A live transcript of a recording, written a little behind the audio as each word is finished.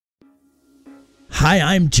Hi,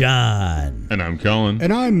 I'm John. And I'm Kellen.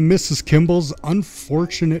 And I'm Mrs. Kimball's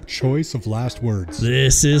unfortunate choice of last words.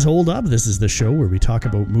 This is Hold Up. This is the show where we talk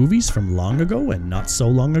about movies from long ago and not so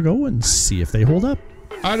long ago and see if they hold up.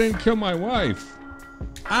 I didn't kill my wife.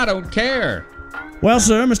 I don't care. Well,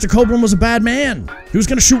 sir, Mr. Copeland was a bad man. He was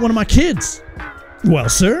going to shoot one of my kids. Well,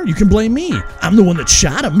 sir, you can blame me. I'm the one that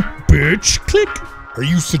shot him. Bitch, click. Are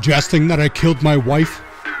you suggesting that I killed my wife?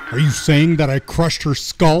 Are you saying that I crushed her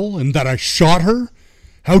skull and that I shot her?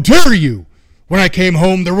 How dare you! When I came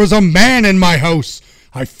home, there was a man in my house.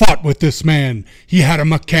 I fought with this man. He had a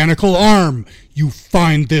mechanical arm. You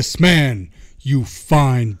find this man. You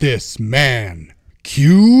find this man.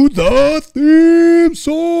 Cue the theme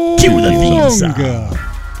song. Cue the theme song.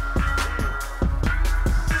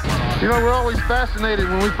 You know, we're always fascinated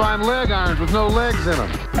when we find leg irons with no legs in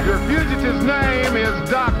them. Your fugitive's name is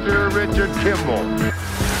Dr. Richard Kimball.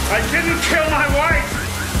 I didn't kill my wife!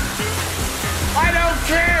 I don't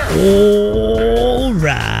care! All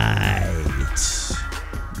right.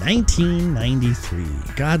 1993.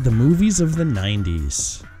 God, the movies of the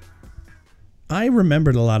 90s. I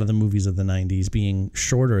remembered a lot of the movies of the 90s being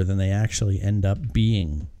shorter than they actually end up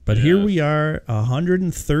being. But Here we are,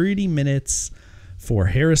 130 minutes for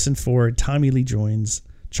Harrison Ford, Tommy Lee Jones,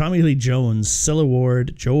 Cilla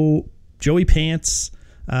Ward, Joey Pants,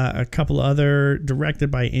 a couple other,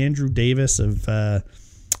 directed by Andrew Davis of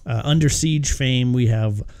Under Siege fame. We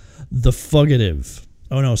have The Fugitive.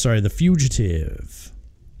 The Fugitive.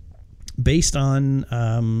 Based on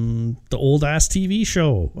the old-ass TV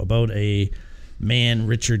show about a man,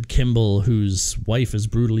 Richard Kimball, whose wife is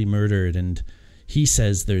brutally murdered, and he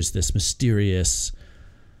says there's this mysterious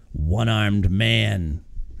one-armed man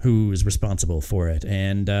who is responsible for it,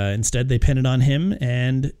 and instead they pin it on him,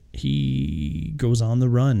 and he goes on the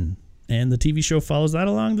run. And the TV show follows that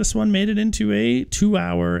along. This one made it into a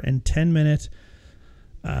 2-hour and 10-minute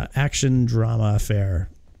action drama affair.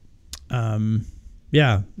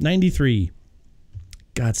 93.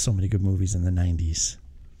 God, so many good movies in the 90s.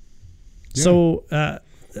 Yeah. So,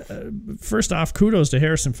 first off, kudos to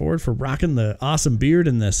Harrison Ford for rocking the awesome beard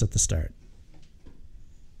in this at the start.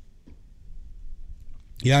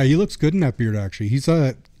 Yeah, he looks good in that beard, actually. He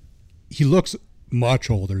looks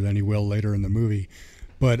much older than he will later in the movie,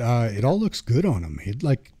 but it all looks good on him.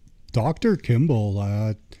 Dr.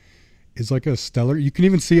 Kimball is like a stellar. You can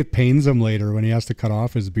even see it pains him later when he has to cut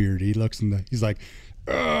off his beard. He looks he's like,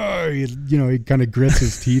 he kind of grits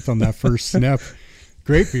his teeth on that first snip.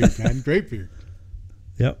 Great beard, man. Great beard.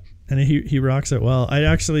 Yep. And he rocks it well.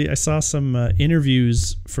 I saw some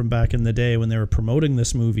interviews from back in the day when they were promoting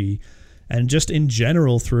this movie. And just in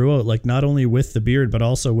general throughout, like not only with the beard, but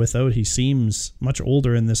also without, he seems much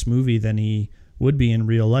older in this movie than he would be in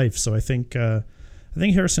real life. So I think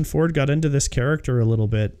Harrison Ford got into this character a little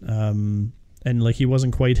bit. And like he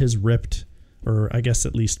wasn't quite his ripped, or I guess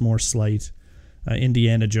at least more slight,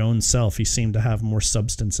 Indiana Jones self. He seemed to have more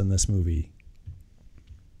substance in this movie.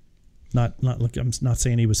 I'm not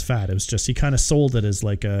saying he was fat. It was just he kind of sold it as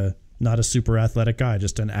like not a super athletic guy,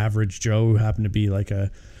 just an average Joe who happened to be like a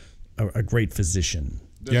great physician.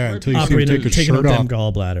 Yeah, until you see him take his shirt off.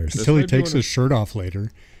 Gallbladders. Until he takes his shirt off later.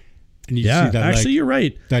 And you see that, actually, you're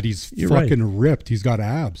right. That he's fucking ripped. He's got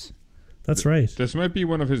abs. That's right. This might be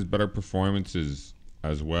one of his better performances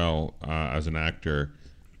as well as an actor.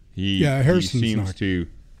 He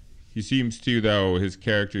seems to, though, his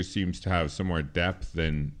character seems to have some more depth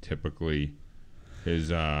than typically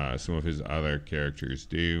some of his other characters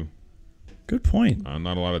do. Good point.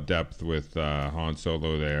 Not a lot of depth with Han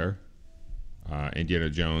Solo there. Indiana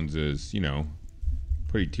Jones is,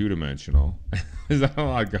 pretty two-dimensional. There's not a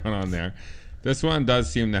lot going on there. This one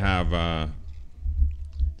does seem to have...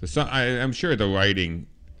 I'm sure the writing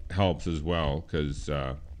helps as well, because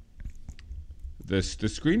the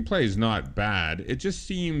screenplay is not bad. It just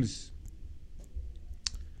seems...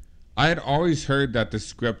 I had always heard that the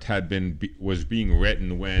script was being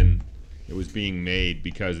written when it was being made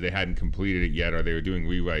because they hadn't completed it yet or they were doing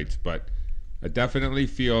rewrites, but I definitely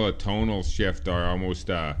feel a tonal shift or almost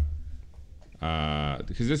because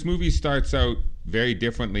this movie starts out very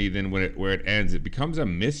differently than where it ends. It becomes a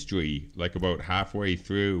mystery like about halfway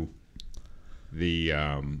through the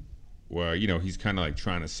where he's kind of like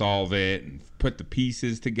trying to solve it and put the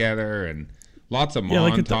pieces together, and lots of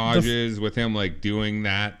montages with him like doing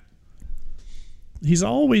that. He's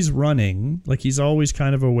always running, like he's always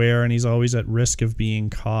kind of aware and he's always at risk of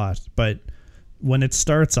being caught. But when it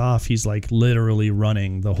starts off, he's like literally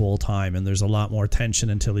running the whole time, and there's a lot more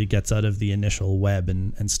tension until he gets out of the initial web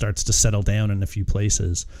and starts to settle down in a few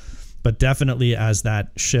places. But definitely as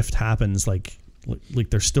that shift happens, like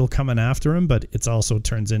they're still coming after him, but it's also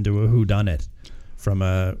turns into a whodunit from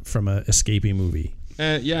a escapee movie.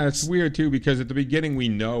 Yeah, it's weird too because at the beginning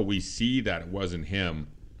we see that it wasn't him,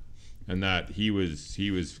 and that he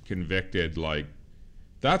was convicted. Like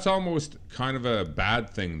that's almost kind of a bad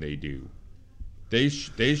thing they do. They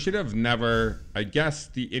should have never. I guess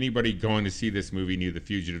anybody going to see this movie knew The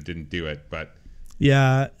Fugitive didn't do it, but.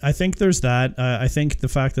 Yeah, I think there's that. I think the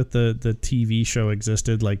fact that the TV show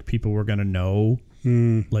existed, like people were gonna know,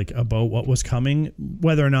 like about what was coming.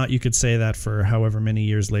 Whether or not you could say that for however many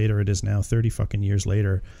years later it is now, 30 fucking years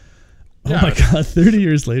later. Yeah. Oh my god, 30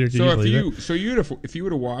 years later. So if you were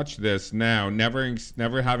to watch this now,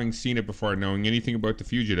 never having seen it before, knowing anything about The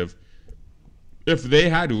Fugitive, if they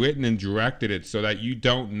had written and directed it so that you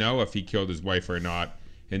don't know if he killed his wife or not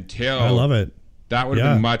until I love it. That would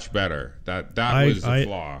have been much better. That was a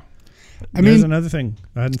flaw. I There's mean, another thing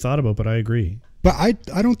I hadn't thought about, but I agree. but I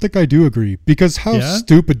don't think I do agree, because how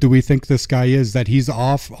stupid do we think this guy is that he's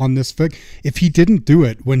off on this fig? If he didn't do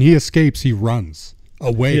it, when he escapes, he runs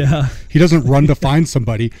away. Yeah. He doesn't run to find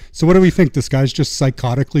somebody. So what do we think? This guy's just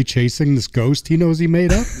psychotically chasing this ghost he knows he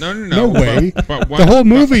made up? No. No way. But The whole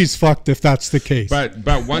movie's fucked if that's the case.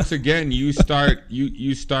 But once again, you start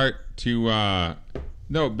to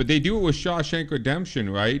no. But they do it with Shawshank Redemption,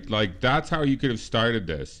 right? Like that's how you could have started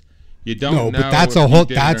this. You don't know. But that's if a he whole.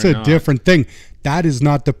 did it That's or a not. different thing. That is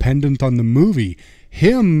not dependent on the movie.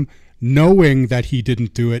 Him knowing that he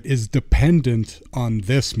didn't do it is dependent on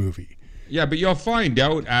this movie. Yeah, but you'll find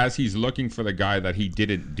out as he's looking for the guy that he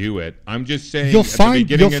didn't do it. I'm just saying. You'll at the find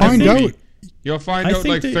beginning of the movie, out. You'll find I out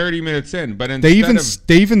think like they- 30 minutes in. But They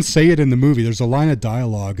instead even say it in the movie. There's a line of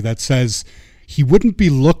dialogue that says he wouldn't be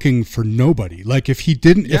looking for nobody. Like if he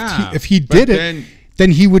didn't, Yeah, if he but did then- it,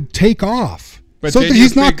 then he would take off. But So then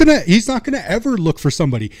he's you not think- gonna ever look for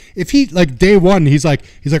somebody. If he like day one, he's like,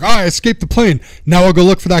 oh, I escaped the plane. Now I'll go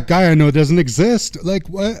look for that guy I know doesn't exist. Like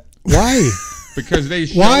what? Why? because they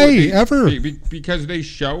show because they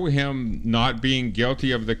show him not being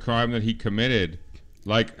guilty of the crime that he committed,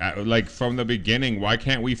 like from the beginning. Why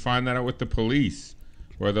can't we find that out with the police?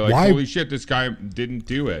 Where they're like, Why? holy shit, this guy didn't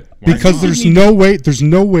do it. Why Because not? there's no way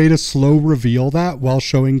to slow reveal that while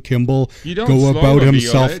showing Kimball You don't go slow about reveal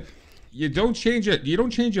himself. it. You don't change it. You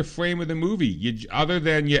don't change a frame of the movie. Other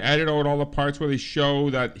than you edit out all the parts where they show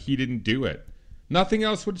that he didn't do it. Nothing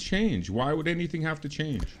else would change. Why would anything have to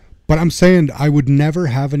change? But I'm saying I would never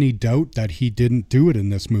have any doubt that he didn't do it in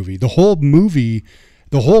this movie. The whole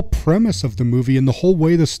premise of the movie and the whole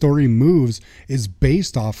way the story moves is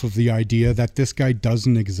based off of the idea that this guy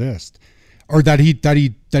doesn't exist, or that he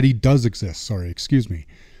does exist. Sorry, excuse me.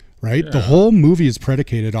 Right? Yeah. The whole movie is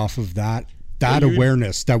predicated off of that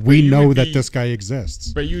awareness that we you know would that be- this guy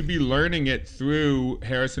exists. But you'd be learning it through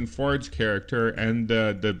Harrison Ford's character and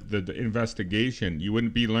the investigation. You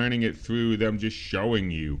wouldn't be learning it through them just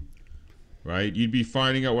showing you, right? You'd be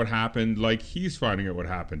finding out what happened like he's finding out what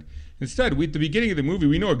happened. Instead, at the beginning of the movie,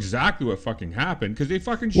 we know exactly what fucking happened because they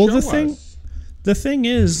fucking show us. The thing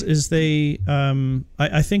is they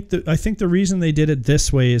I think the reason they did it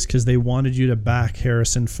this way is because they wanted you to back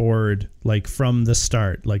Harrison Ford like from the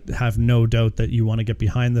start, like have no doubt that you want to get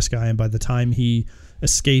behind this guy, and by the time he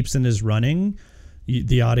escapes and is running,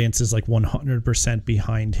 the audience is like 100%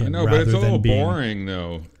 behind him. I know, rather but it's a than little being, boring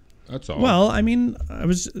though. That's all. Well, I mean,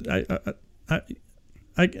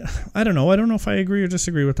 I don't know. I don't know if I agree or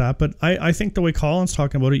disagree with that, but I think the way Colin's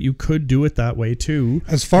talking about it, you could do it that way too.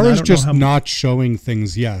 As far And I as don't know just how- not showing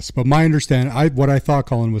things, yes. But my understanding, what I thought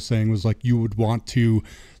Colin was saying was like you would want to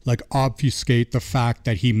like obfuscate the fact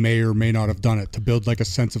that he may or may not have done it to build like a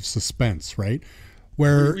sense of suspense, right?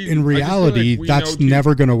 Where We- in I just feel reality, like we that's know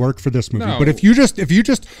never going to work for this movie. No. But if you just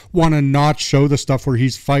want to not show the stuff where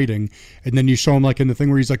he's fighting, and then you show him like in the thing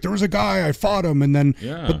where he's like, there was a guy, I fought him, and then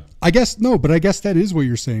Yeah. but I guess that is what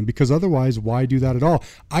you're saying, because otherwise, why do that at all?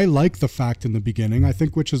 I like the fact in the beginning, I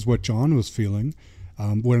think, which is what John was feeling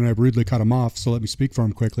when I rudely cut him off. So let me speak for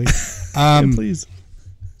him quickly. Yeah, please.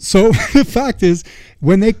 So the fact is,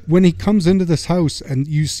 when he comes into this house, and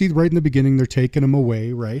you see right in the beginning, they're taking him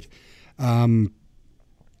away, right?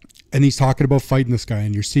 And he's talking about fighting this guy,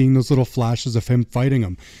 and you're seeing those little flashes of him fighting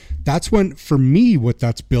him. That's when, for me, what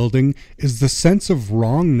that's building is the sense of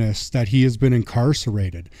wrongness that he has been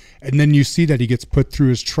incarcerated. And then you see that he gets put through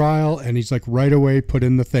his trial, and he's like right away put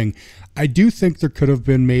in the thing. I do think there could have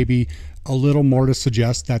been maybe a little more to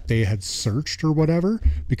suggest that they had searched or whatever,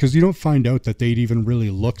 because you don't find out that they'd even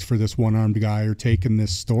really looked for this one-armed guy or taken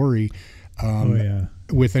this story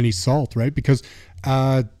with any salt, right? Because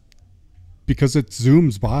it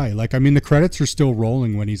zooms by. Like, I mean, the credits are still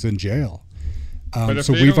rolling when he's in jail. But if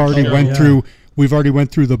So they we've don't already show- went Yeah. through We've already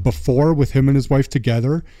went through the before with him and his wife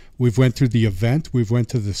together. We've went through the event. We've went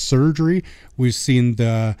to the surgery. We've seen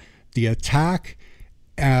the attack,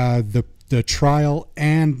 the trial,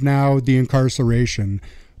 and now the incarceration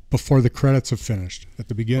before the credits have finished at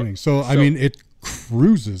the beginning. So I mean, it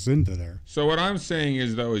cruises into there. So what I'm saying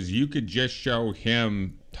is, though, is you could just show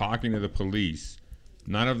him talking to the police,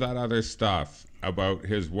 none of that other stuff about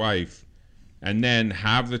his wife, and then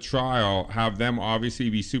have the trial, have them obviously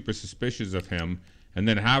be super suspicious of him, and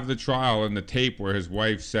then have the trial and the tape where his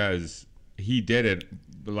wife says he did it.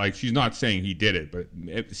 Like, she's not saying he did it, but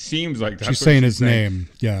it seems like that's she's saying his name.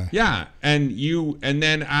 Yeah. Yeah. And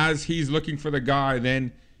then as he's looking for the guy,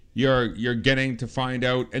 then you're getting to find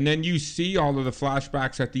out, and then you see all of the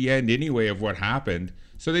flashbacks at the end anyway of what happened.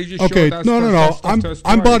 So they just okay. showed that No. stuff.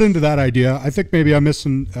 I'm bought into that idea. I think maybe I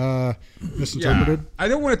misinterpreted. Yeah. I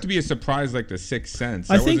don't want it to be a surprise like The Sixth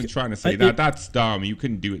Sense. I wasn't trying to say that. That's dumb. You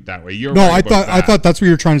couldn't do it that way. You're right about I thought that's what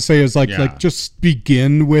you're trying to say is like just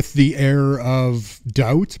begin with the air of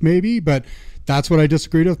doubt, maybe. But that's what I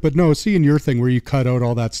disagreed with. But no, seeing your thing where you cut out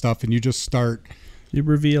all that stuff and you just start. You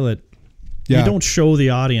reveal it. Yeah. You don't show the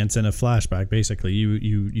audience in a flashback, basically.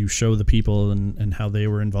 You show the people and how they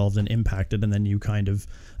were involved and impacted, and then you kind of,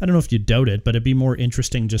 I don't know if you doubt it, but it'd be more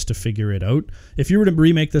interesting just to figure it out. If you were to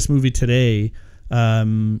remake this movie today,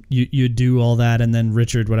 you'd do all that, and then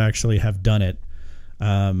Richard would actually have done it.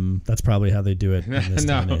 That's probably how they do it in this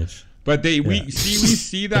day and age. But we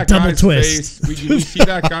see that guy's face. We see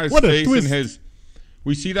that guy's face in his...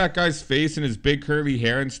 We see that guy's face and his big curly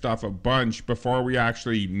hair and stuff a bunch before we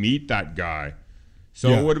actually meet that guy. So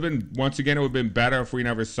it would have been, once again, it would have been better if we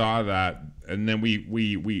never saw that, and then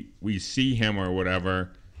we see him or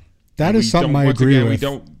whatever. That is something I agree with.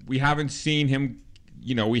 We haven't seen him.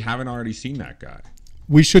 We haven't already seen that guy.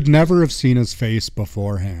 We should never have seen his face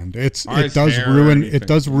beforehand. It does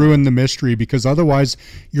ruin the mystery, because otherwise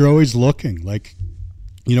you're always looking like.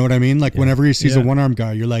 You know what I mean? Like whenever he sees a one-armed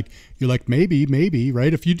guy, you're like maybe,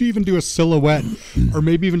 right? If you even do a silhouette, or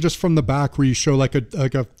maybe even just from the back where you show like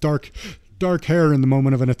a dark hair in the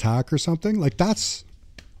moment of an attack or something, like that's.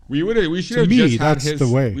 We should have just had his.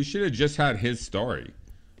 We should have just had his story.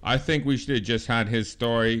 I think we should have just had his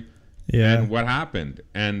story. Yeah. And what happened,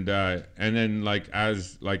 and then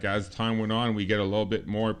as time went on, we get a little bit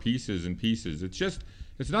more pieces.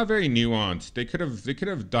 It's not very nuanced. They could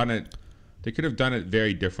have done it. They could have done it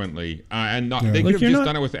very differently, they could have just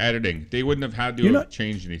done it with editing. They wouldn't have had to have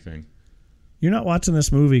changed anything. You're not watching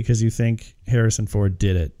this movie because you think Harrison Ford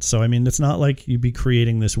did it. So I mean, it's not like you'd be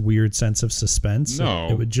creating this weird sense of suspense. No,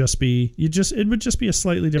 it would just be it would just be a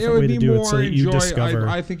slightly different way to do it, so that you discover.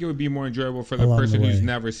 I think it would be more enjoyable for the person who's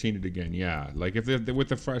never seen it again. Yeah, like if they're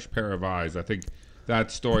with a fresh pair of eyes, I think that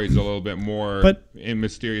story is a little bit more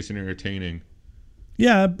mysterious and entertaining.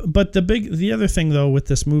 Yeah, but the other thing though with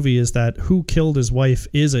this movie is that who killed his wife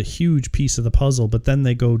is a huge piece of the puzzle, but then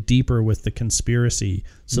they go deeper with the conspiracy.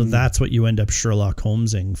 So that's what you end up Sherlock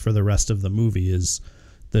Holmesing for the rest of the movie, is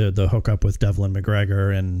the hookup with Devlin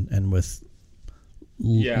McGregor and with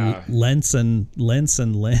Lentz and Lance,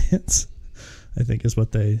 I think is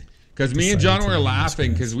what they. Because me and John were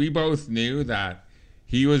laughing because we both knew that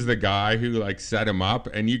he was the guy who set him up,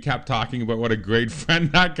 and you kept talking about what a great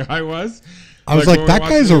friend that guy was. I was like, that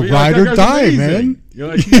guy's a ride or die, man. You're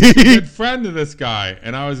like, he's a good friend to this guy.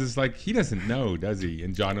 And I was just like, he doesn't know, does he?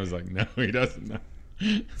 And John was like, no, he doesn't know.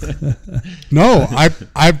 No,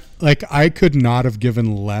 I could not have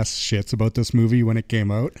given less shits about this movie when it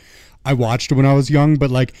came out. I watched it when I was young,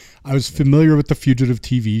 but I was familiar with the Fugitive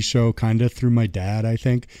TV show kind of through my dad, I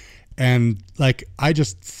think. And I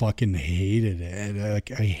just fucking hated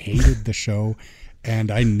it. I hated the show,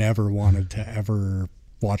 and I never wanted to ever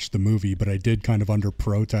watch the movie, but I did kind of under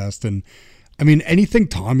protest. And I mean, anything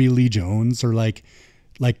Tommy Lee Jones or Clear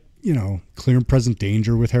and Present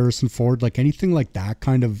Danger with Harrison Ford, anything like that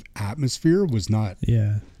kind of atmosphere was not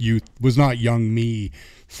young me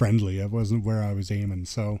friendly. It wasn't where I was aiming.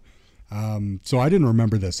 So I didn't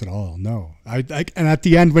remember this at all. No, and at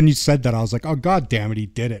the end when you said that, I was like, oh God damn it, he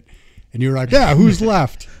did it. And you were like, yeah, who's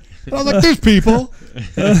left? And I was like, there's people.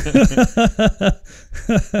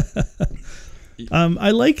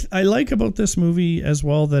 I like about this movie as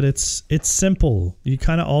well that it's simple. You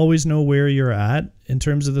kind of always know where you're at in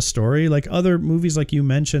terms of the story. Like other movies, like you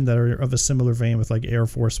mentioned, that are of a similar vein with Air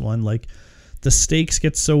Force One, the stakes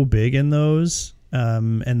get so big in those,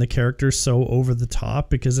 and the characters so over the top,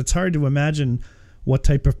 because it's hard to imagine what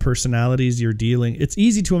type of personalities you're dealing. It's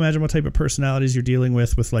easy to imagine what type of personalities you're dealing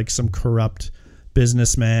with some corrupt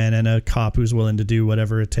businessman and a cop who's willing to do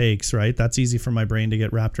whatever it takes, right? That's easy for my brain to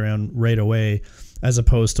get wrapped around right away. as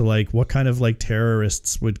opposed to like what kind of like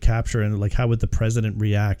terrorists would capture and like how would the president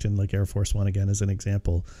react in like Air Force One again as an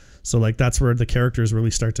example. So like that's where the characters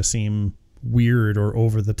really start to seem weird or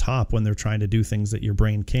over the top when they're trying to do things that your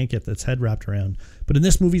brain can't get its head wrapped around. But in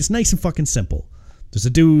this movie, it's nice and fucking simple. There's a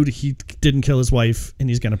dude, he didn't kill his wife, and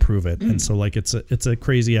he's going to prove it. And so, like, it's a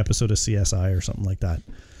crazy episode of CSI or something like that.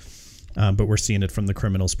 But we're seeing it from the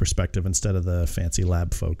criminal's perspective instead of the fancy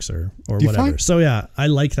lab folks or whatever. So, yeah, I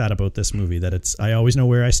like that about this movie, that I always know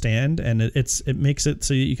where I stand, and it makes it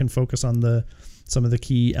so you can focus on some of the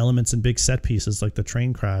key elements and big set pieces like the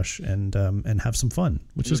train crash and have some fun,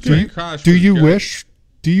 which is great. Do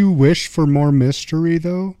you wish for more mystery,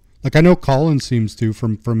 though? Like, I know Colin seems to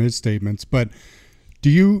from his statements, but... Do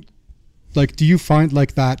you find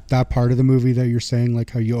like that part of the movie that you're saying, like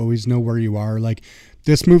how you always know where you are? Like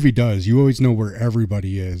this movie does. You always know where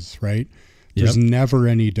everybody is, right? There's never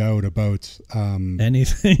any doubt about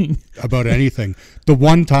anything. About anything. The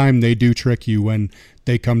one time they do trick you when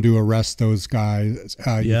they come to arrest those guys.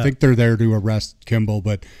 You think they're there to arrest Kimball,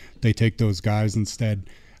 but they take those guys instead.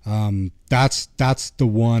 That's the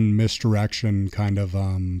one misdirection kind of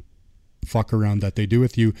fuck around that they do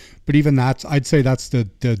with you, but even I'd say that's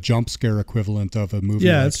the jump scare equivalent of a movie.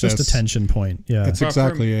 It's just a tension point. That's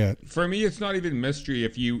exactly it. For me, it's not even mystery.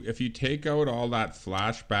 If you take out all that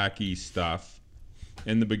flashbacky stuff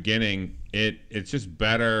in the beginning, it's just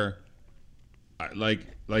better. Like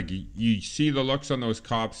you see the looks on those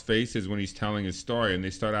cops' faces when he's telling his story, and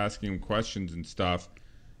they start asking him questions and stuff.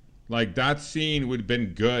 Like that scene would have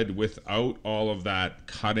been good without all of that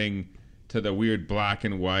cutting to the weird black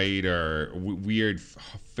and white or weird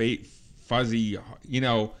fuzzy,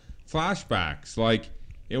 flashbacks. Like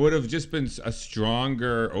it would have just been a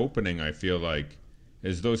stronger opening, I feel like,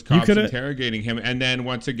 as those cops interrogating him. And then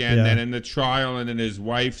once again, then in the trial, and then his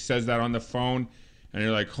wife says that on the phone, and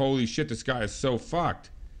you're like, holy shit, this guy is so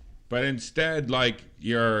fucked. But instead, like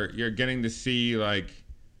you're getting to see like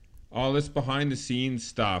all this behind the scenes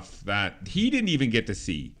stuff that he didn't even get to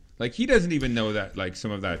see. Like he doesn't even know that, like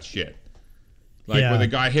some of that shit. Like where the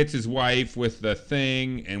guy hits his wife with the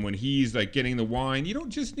thing, and when he's like getting the wine, you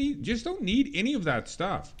don't need any of that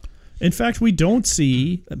stuff. In fact, we don't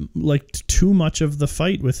see like too much of the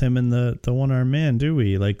fight with him and the one-armed man, do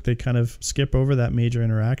we? Like they kind of skip over that major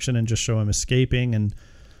interaction and just show him escaping, and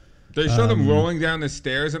they show them rolling down the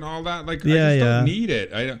stairs and all that. Like I just don't need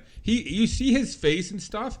it. You see his face and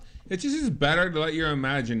stuff. It's just better to let your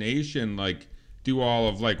imagination like do all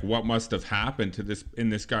of like what must have happened to this in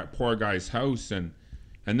this poor guy's house, and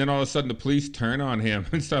then all of a sudden the police turn on him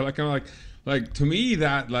and start like to me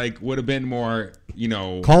that like would have been more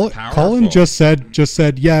powerful. Colin just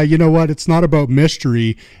said yeah, you know what, it's not about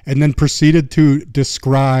mystery, and then proceeded to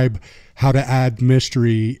describe how to add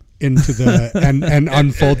mystery into the and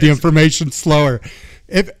unfold the information slower.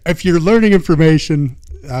 If you're learning information,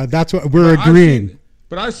 that's what we're agreeing.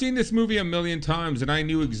 But I've seen this movie a million times, and I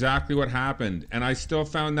knew exactly what happened, and I still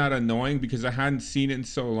found that annoying because I hadn't seen it in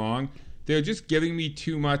so long. They're just giving me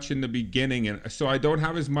too much in the beginning, and so I don't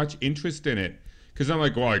have as much interest in it. Because I'm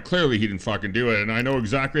like, well, clearly he didn't fucking do it, and I know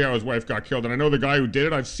exactly how his wife got killed, and I know the guy who did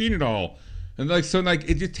it. I've seen it all. And it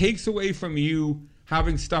just takes away from you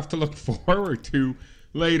having stuff to look forward to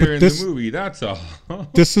later in the movie. That's all.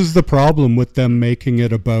 This is the problem with them making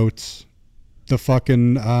it about the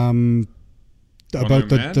fucking... about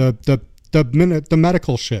the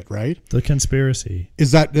medical shit, right? The conspiracy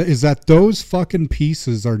is that those fucking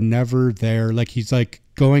pieces are never there. Like he's like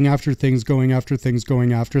going after things.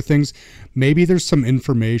 Maybe there's some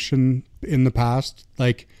information in the past,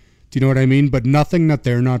 like, do you know what I mean? But nothing that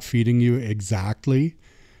they're not feeding you exactly.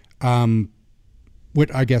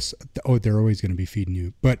 What I guess, they're always going to be feeding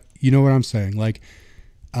you, but you know what I'm saying? Like,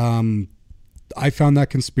 I found that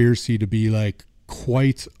conspiracy to be like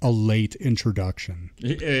quite a late introduction.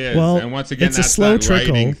 It is. Well, and once again, it's that's a slow that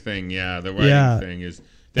trickle. Writing thing. Yeah, the writing thing is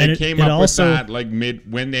they came up with that like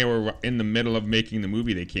when they were in the middle of making the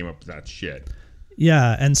movie. They came up with that shit.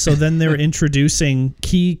 Yeah, and so then they're introducing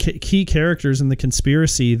key characters in the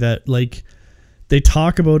conspiracy that like they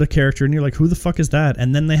talk about a character and you're like, who the fuck is that?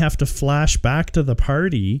 And then they have to flash back to the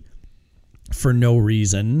party for no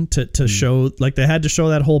reason to show, like they had to show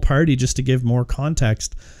that whole party just to give more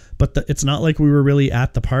context. But it's not like we were really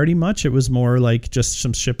at the party much. It was more like just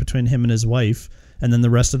some shit between him and his wife. And then the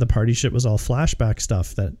rest of the party shit was all flashback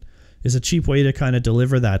stuff. That is a cheap way to kind of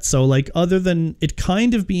deliver that. So like other than it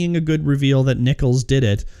kind of being a good reveal that Nichols did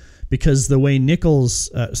it, because the way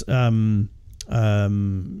Nichols,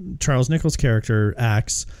 Charles Nichols' character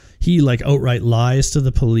acts, he like outright lies to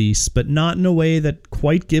the police, but not in a way that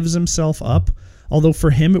quite gives himself up. Although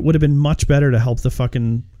for him, it would have been much better to help the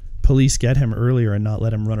fucking police get him earlier and not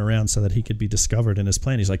let him run around so that he could be discovered in his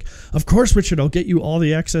plan. He's like, of course, Richard, I'll get you all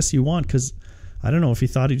the access you want, because I don't know if he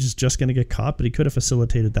thought he was just going to get caught, but he could have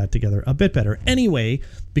facilitated that together a bit better. Anyway,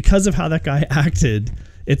 because of how that guy acted,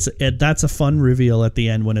 that's a fun reveal at the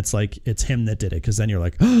end when it's like it's him that did it, because then you're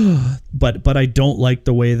like, oh, but I don't like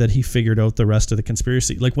the way that he figured out the rest of the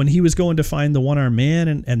conspiracy. Like when he was going to find the one-armed man,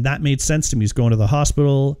 and that made sense to me. He's going to the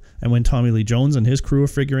hospital, and when Tommy Lee Jones and his crew are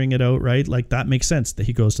figuring it out, right? Like that makes sense that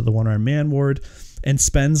he goes to the one-armed man ward and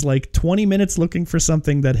spends like 20 minutes looking for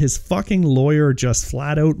something that his fucking lawyer just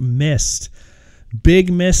flat out missed.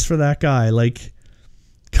 Big miss for that guy. Like,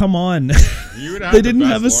 come on. They didn't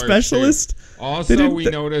have a specialist. Too. Also,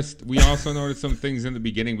 we also noticed some things in the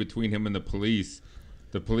beginning between him and the police.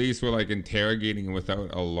 The police were like interrogating him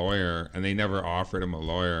without a lawyer, and they never offered him a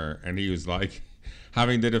lawyer, and he was like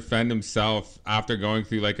having to defend himself after going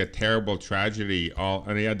through like a terrible tragedy,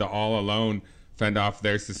 and he had to all alone fend off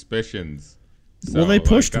their suspicions. So, well, they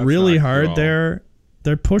pushed really hard there.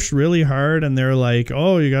 They're pushed really hard, and they're like,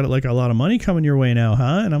 "Oh, you got like a lot of money coming your way now,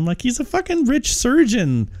 huh?" And I'm like, "He's a fucking rich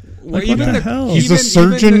surgeon. Like, what the hell? He's a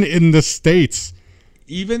surgeon in the States."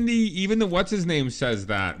 Even the what's his name says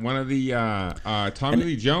that. One of the Tommy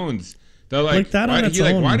Lee Jones. They're like that on its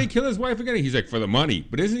own. Why did he kill his wife again? He's like, for the money.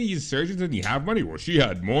 But isn't he a surgeon? Doesn't he have money? Well, she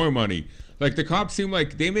had more money. Like the cops seem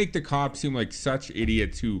like such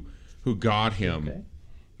idiots who got him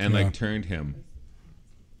and like turned him.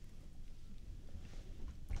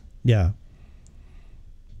 Yeah.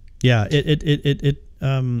 It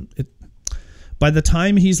by the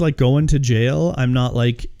time he's like going to jail, I'm not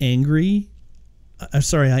like angry. I'm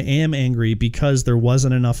sorry, I am angry because there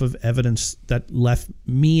wasn't enough of evidence that left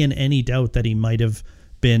me in any doubt that he might have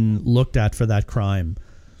been looked at for that crime.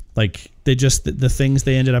 Like the things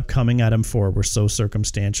they ended up coming at him for were so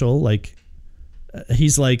circumstantial. Like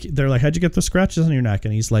he's like, they're like, how'd you get the scratches on your neck?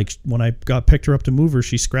 And he's like, when I picked her up to move her,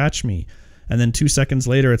 she scratched me. And then 2 seconds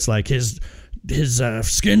later, it's like his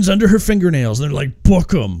skin's under her fingernails. And they're like,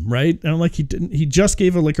 book him, right? And I'm like, he just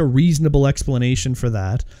gave a reasonable explanation for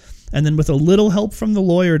that. And then with a little help from the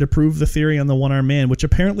lawyer to prove the theory on the one-armed man, which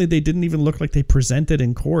apparently they didn't even look like they presented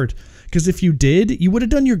in court. Because if you did, you would have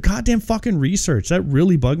done your goddamn fucking research. That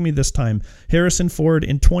really bugged me this time. Harrison Ford,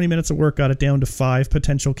 in 20 minutes of work, got it down to 5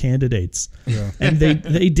 potential candidates. Yeah. And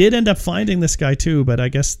they did end up finding this guy too, but I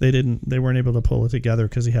guess they weren't able to pull it together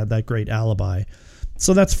because he had that great alibi.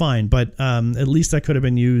 So that's fine, but at least that could have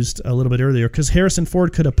been used a little bit earlier, because Harrison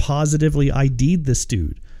Ford could have positively ID'd this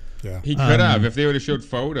dude. Yeah, he could have if they would have showed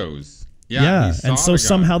photos. Yeah, and so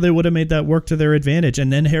somehow they would have made that work to their advantage,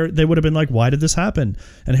 and then they would have been like, "Why did this happen?"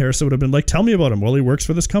 And Harrison would have been like, "Tell me about him." Well, he works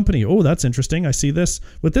for this company. Oh, that's interesting. I see this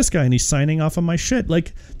with this guy, and he's signing off on my shit.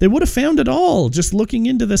 Like they would have found it all just looking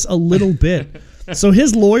into this a little bit. So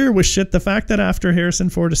his lawyer was shit. The fact that after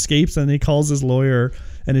Harrison Ford escapes and he calls his lawyer,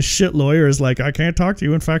 and his shit lawyer is like, "I can't talk to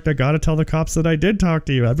you. In fact, I got to tell the cops that I did talk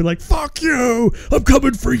to you." I'd be like, "Fuck you! I'm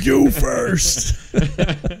coming for you first."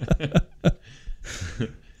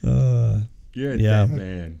 Good, yeah,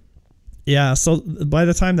 man. Yeah, so by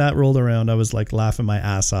the time that rolled around, I was like laughing my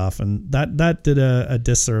ass off, and that did a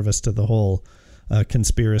disservice to the whole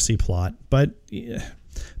conspiracy plot. But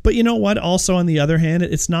you know what? Also, on the other hand,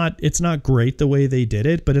 it's not great the way they did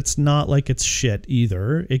it, but it's not like it's shit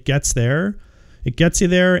either. It gets there. It gets you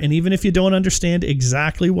there, and even if you don't understand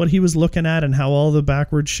exactly what he was looking at and how all the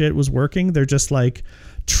backward shit was working, they're just like,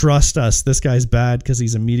 trust us, this guy's bad because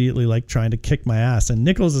he's immediately like trying to kick my ass. And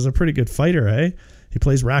Nichols is a pretty good fighter, eh? He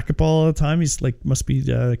plays racquetball all the time. He's like, must be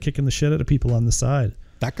kicking the shit out of people on the side.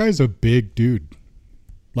 That guy's a big dude.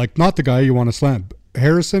 Like, not the guy you want to slam.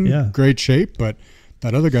 Harrison, great shape, but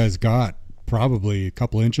that other guy's got probably a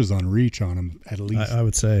couple inches on reach on him at least. I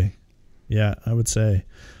would say. Yeah, I would say.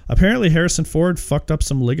 Apparently Harrison Ford fucked up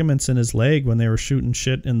some ligaments in his leg when they were shooting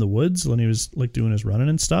shit in the woods when he was like doing his running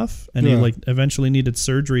and stuff, and he like eventually needed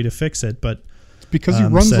surgery to fix it, but it's because he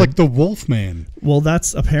runs like the Wolfman. Well,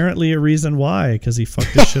 that's apparently a reason why, because he fucked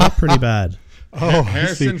his shit up pretty bad. Oh,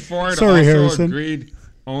 Harrison Ford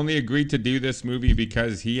only agreed to do this movie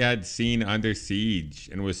because he had seen Under Siege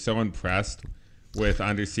and was so impressed with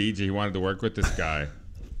Under Siege he wanted to work with this guy.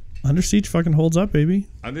 Under Siege fucking holds up, baby.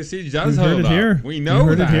 Under Siege does hold up. Here. We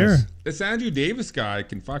know that. Here. This Andrew Davis guy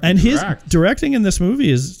can fucking and direct. His directing in this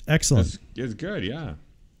movie is excellent. It's good, yeah.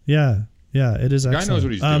 Yeah, it is excellent. The guy knows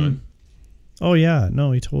what he's doing. Oh, yeah.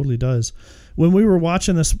 No, he totally does. When we were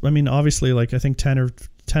watching this, I mean, obviously, like, I think 10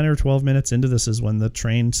 or 12 minutes into this is when the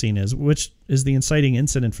train scene is, which is the inciting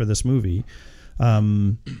incident for this movie,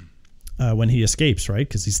 when he escapes, right?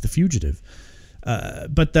 Because he's the fugitive.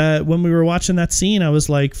 But when we were watching that scene, I was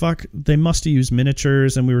like, fuck, they must have used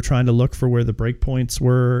miniatures, and we were trying to look for where the breakpoints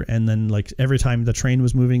were. And then like every time the train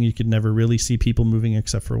was moving, you could never really see people moving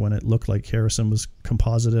except for when it looked like Harrison was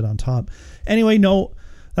composited on top. Anyway, no,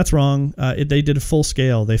 that's wrong. They did a full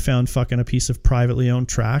scale. They found fucking a piece of privately owned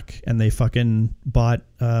track, and they fucking bought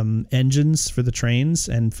engines for the trains,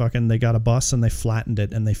 and fucking they got a bus and they flattened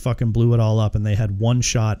it and they fucking blew it all up, and they had one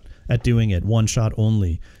shot at doing it, one shot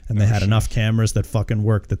only, and they had enough cameras that fucking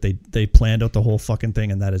worked that they planned out the whole fucking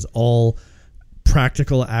thing, and that is all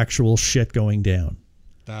practical, actual shit going down.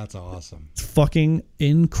 That's awesome. It's fucking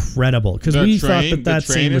incredible, because we thought that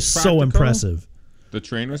scene was so impressive. The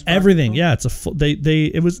train was practical? Everything, yeah. It's a full.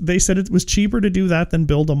 They said it was cheaper to do that than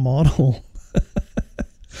build a model.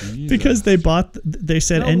 Because they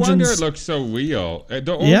said no engines. No wonder it looks so real.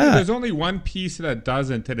 There's only one piece that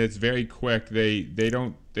doesn't, and it's very quick. The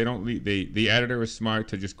editor was smart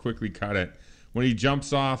to just quickly cut it when he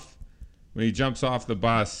jumps off the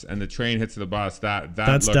bus and the train hits the bus. That's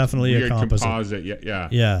looks definitely weird a composite.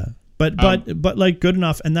 Yeah. But like good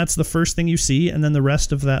enough, and that's the first thing you see, and then the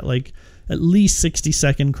rest of that like at least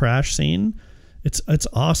 60-second crash scene. It's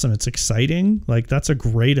awesome. It's exciting. Like that's a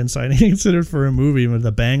great inciting incident for a movie with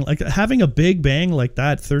a bang. Like having a big bang like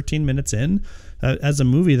that 13 minutes in as a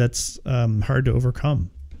movie, that's hard to overcome.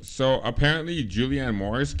 So apparently Julianne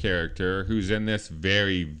Moore's character, who's in this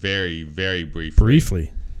very, very, very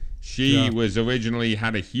briefly. She was originally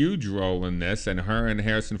had a huge role in this, and her and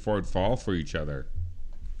Harrison Ford fall for each other.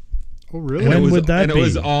 Oh, really? When would that be? And it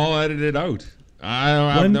was all edited out. I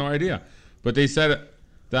have no idea. But they said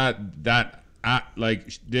that's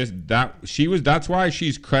why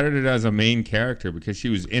she's credited as a main character, because she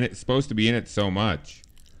was in it, supposed to be in it so much.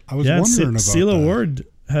 I was wondering about Celia that. Ward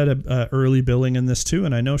had a early billing in this too,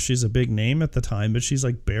 and I know she's a big name at the time, but she's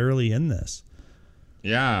like barely in this.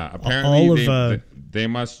 Yeah, apparently they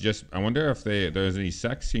must just. I wonder if there's any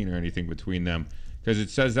sex scene or anything between them, because it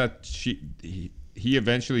says that he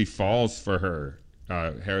eventually falls for her,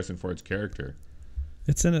 Harrison Ford's character.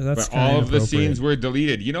 It's in it. That's but all of the scenes were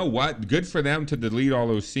deleted. You know what? Good for them to delete all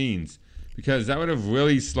those scenes, because that would have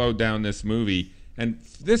really slowed down this movie. And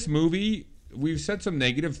this movie, we've said some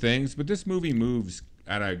negative things, but this movie moves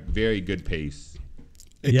at a very good pace.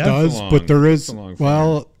 It does, but there is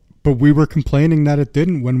but we were complaining that it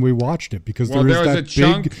didn't when we watched it, because there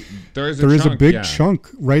is a big chunk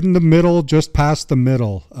right in the middle, just past the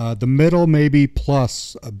middle. The middle maybe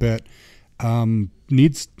plus a bit.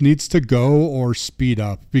 Needs to go or speed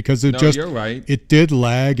up, because you're right. It did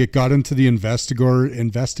lag. It got into the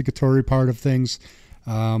investigatory part of things,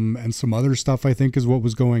 and some other stuff. I think is what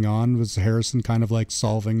was going on, was Harrison kind of like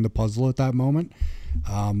solving the puzzle at that moment.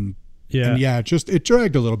 It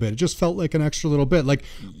dragged a little bit. It just felt like an extra little bit. Like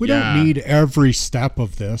we don't need every step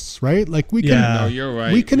of this, right? Like we can. No, you're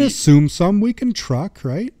right. We can assume some. We can truck,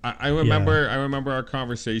 right? I remember our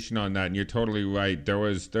conversation on that, and you're totally right.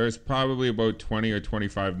 There's probably about 20 or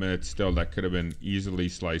 25 minutes still that could have been easily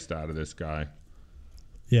sliced out of this guy.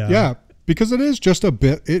 Yeah, because it is just a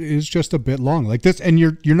bit. It is just a bit long, like this. And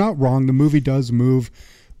you're not wrong. The movie does move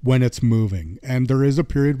when it's moving, and there is a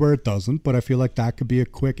period where it doesn't, but I feel like that could be a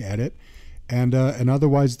quick edit, and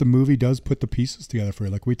otherwise the movie does put the pieces together for you.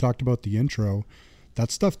 Like we talked about the intro, that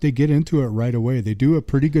stuff, they get into it right away. They do a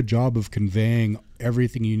pretty good job of conveying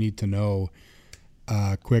everything you need to know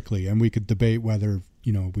quickly, and we could debate whether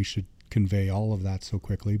we should convey all of that so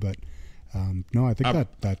quickly, but no, I think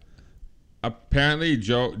that apparently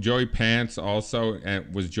Joey Pants also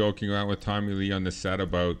was joking around with Tommy Lee on the set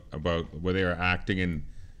about where they were acting,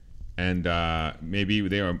 and maybe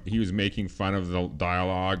he was making fun of the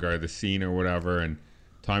dialogue or the scene or whatever, and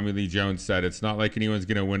Tommy Lee Jones said it's not like anyone's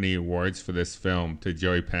going to win the awards for this film to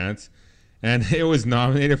Joey Pants, and it was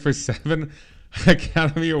nominated for 7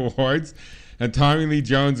 Academy Awards, and Tommy Lee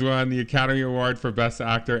Jones won the Academy Award for Best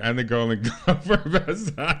Actor and the Golden Globe for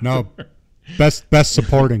Best Actor. No, best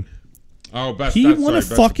supporting. Oh, best. He won a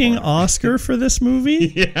fucking Oscar for this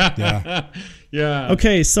movie. Yeah.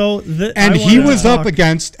 Okay, so he was up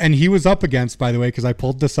against, by the way, because I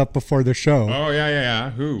pulled this up before the show. Oh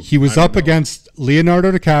yeah. Who? He was up against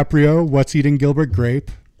Leonardo DiCaprio, What's Eating Gilbert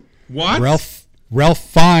Grape. What? Ralph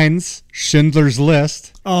Fiennes, Schindler's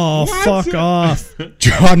List. Oh, what? Fuck off.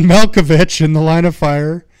 John Malkovich in The Line of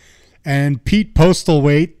Fire, and Pete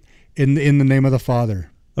Postlethwaite in The Name of the Father.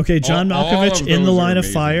 Okay, John Malkovich in The Line of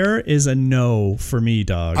Fire is a no for me,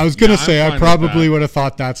 dog. I was going to say, I probably would have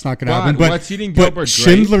thought that's not going to happen. But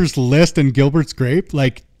Schindler's List and Gilbert's Grape,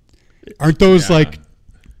 like, aren't those like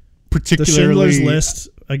particularly... The Schindler's List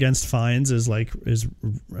against Fiennes is the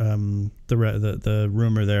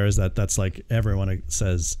rumor there is that's like everyone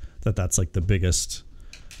says that's like the biggest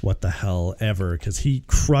what the hell ever, because he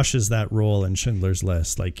crushes that role in Schindler's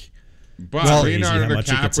List. Like, but crazy how Leonardo much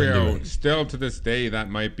he gets into DiCaprio, it. still to this day, that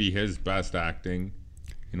might be his best acting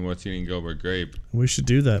in What's Eating Gilbert Grape. We should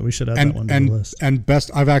do that. We should add that one to the list. And best,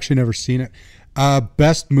 I've actually never seen it.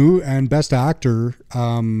 Best actor,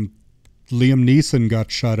 Liam Neeson got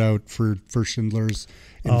shut out for Schindler's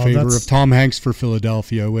in favor of Tom Hanks for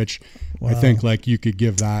Philadelphia, which I think like you could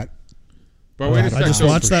give that. But wait a I second. just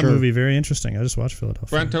watched that sure. movie. Very interesting. I just watched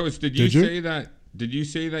Philadelphia. Brentos, did you say that? Did you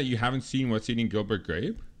say that you haven't seen What's Eating Gilbert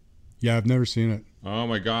Grape? Yeah, I've never seen it. Oh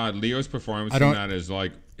my God, Leo's performance in that is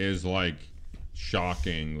like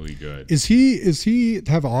shockingly good. Is he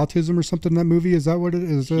have autism or something in that movie? Is that what it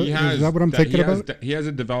is? Is that what I'm thinking about? He has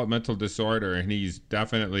a developmental disorder, and he's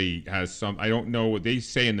definitely has some. I don't know what they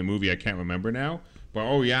say in the movie. I can't remember now. But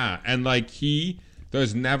oh yeah, and like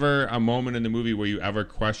there's never a moment in the movie where you ever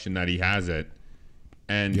question that he has it.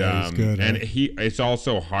 And he's good, and it's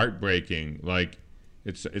also heartbreaking. Like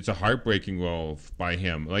it's a heartbreaking role by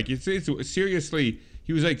him. Like it's seriously,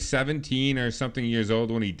 he was like 17 or something years old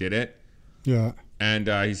when he did it. Yeah. And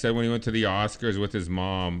he said when he went to the Oscars with his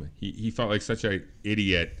mom, he felt like such an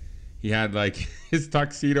idiot. He had like his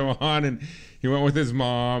tuxedo on and he went with his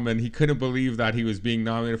mom and he couldn't believe that he was being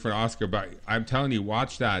nominated for an Oscar. But I'm telling you,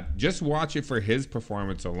 watch that. Just watch it for his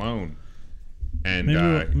performance alone.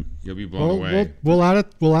 And you'll be blown away. We'll add it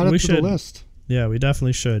to the list. Yeah, we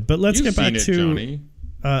definitely should. But let's get back to Johnny.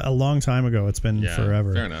 A long time ago. It's been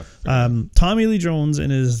forever. Fair enough. Tommy Lee Jones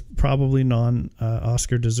in his probably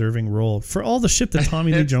non-Oscar deserving role. For all the shit that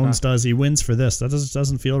Tommy Lee Jones does, he wins for this. That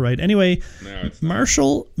doesn't feel right. Anyway,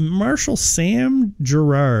 Marshall Sam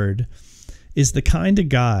Gerard is the kind of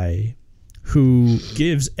guy who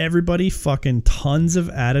gives everybody fucking tons of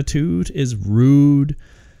attitude, is rude,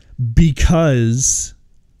 because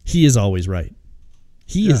he is always right.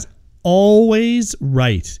 He is always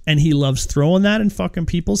right, and he loves throwing that in fucking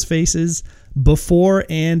people's faces before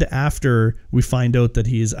and after we find out that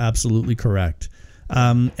he is absolutely correct.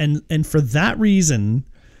 And for that reason,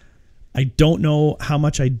 I don't know how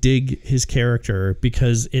much I dig his character,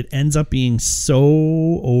 because it ends up being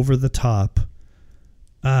so over the top.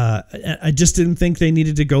 I just didn't think they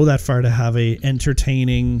needed to go that far to have a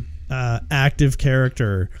entertaining, active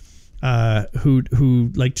character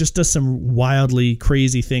who like just does some wildly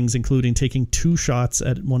crazy things, including taking 2 shots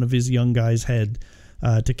at one of his young guy's head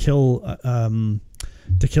to kill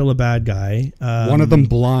a bad guy. One of them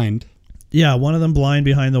blind. Yeah, one of them blind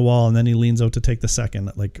behind the wall, and then he leans out to take the second.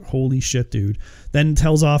 Like, holy shit, dude. Then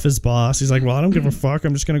tells off his boss. He's like, well, I don't give a fuck.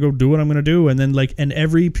 I'm just going to go do what I'm going to do. And then, like, and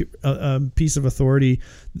every piece of authority,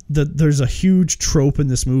 there's a huge trope in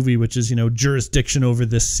this movie, which is, jurisdiction over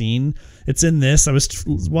this scene. It's in this. I was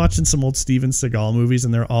watching some old Steven Seagal movies,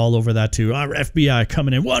 and they're all over that, too. Our FBI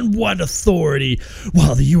coming in. One authority,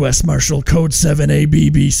 while the U.S. Marshal Code 7A, B,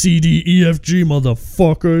 B, C, D, E, F, G,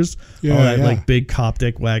 motherfuckers. Yeah, all that, like, big cop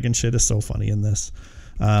dick wagon shit is so funny in this.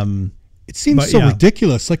 It seems so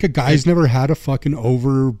ridiculous. Like a guy's never had a fucking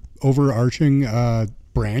overarching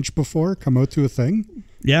branch before come out to a thing.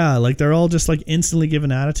 Yeah, like they're all just like instantly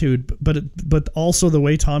given attitude, but also the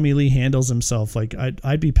way Tommy Lee handles himself. Like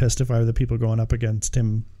I'd be pissed if I were the people going up against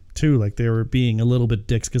him too. Like they were being a little bit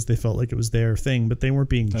dicks because they felt like it was their thing, but they weren't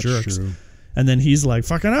being jerks. True. And then he's like,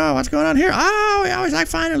 fucking, oh, what's going on here? Oh, we always like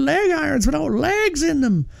finding leg irons without legs in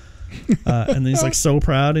them. And then he's like so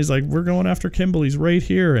proud. He's like, we're going after Kimball. He's right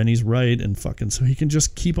here. And he's right. And fucking, so he can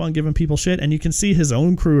just keep on giving people shit. And you can see his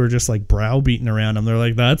own crew are just like browbeating around him. They're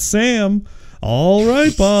like, that's Sam. All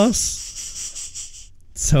right, boss.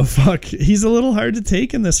 So fuck, he's a little hard to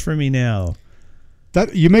take in this for me now.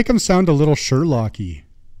 That you make him sound a little Sherlocky.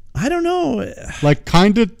 I don't know. Like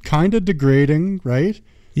kind of degrading, right?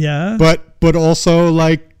 Yeah. But also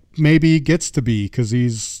like maybe gets to be because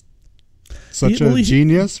he's such a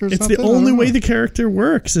genius or it's something. It's the only way the character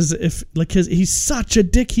works is if like he's such a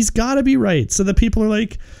dick. He's got to be right. So the people are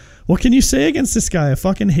like, what can you say against this guy? I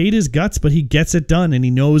fucking hate his guts, but he gets it done and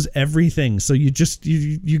he knows everything. So you just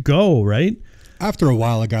you go, right? After a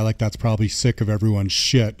while, a guy like that's probably sick of everyone's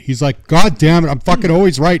shit. He's like, God damn it, I'm fucking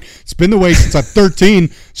always right. It's been the way since I'm 13.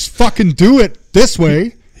 Just fucking do it this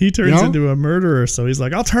way. He turns into a murderer, so he's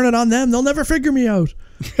like, I'll turn it on them. They'll never figure me out.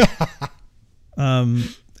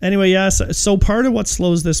 Anyway, yeah, so part of what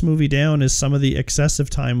slows this movie down is some of the excessive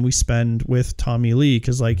time we spend with Tommy Lee,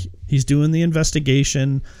 because like he's doing the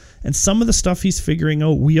investigation and some of the stuff he's figuring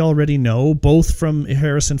out we already know, both from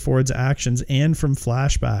Harrison Ford's actions and from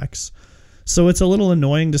flashbacks. So it's a little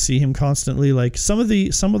annoying to see him constantly like some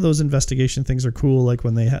of those investigation things are cool, like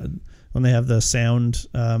when they had when they have the sound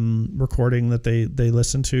recording that they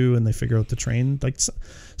listen to and they figure out the train. Like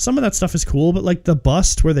some of that stuff is cool, but like the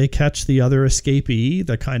bust where they catch the other escapee,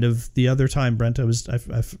 the other time, Brent,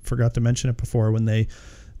 I forgot to mention it before, when they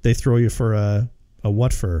throw you for a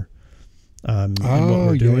what for. And what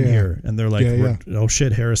we're doing here, and they're like, oh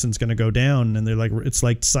shit, Harrison's gonna go down, and they're like, it's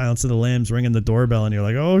like Silence of the Lambs ringing the doorbell, and you're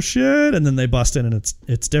like, oh shit, and then they bust in, and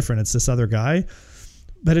it's different, it's this other guy,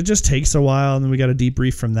 but it just takes a while, and then we got a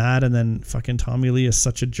debrief from that, and then fucking Tommy Lee is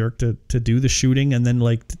such a jerk to do the shooting, and then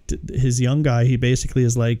like his young guy, he basically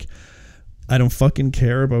is like, I don't fucking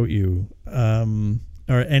care about you,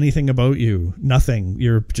 or anything about you, nothing.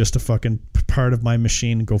 You're just a fucking part of my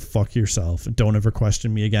machine. Go fuck yourself. Don't ever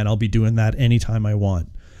question me again. I'll be doing that anytime I want.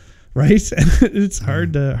 Right? And it's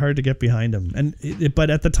hard to get behind him. And but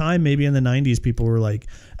at the time, maybe in the 90s, people were like,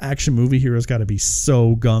 action movie heroes got to be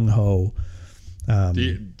so gung ho.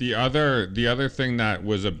 The other thing that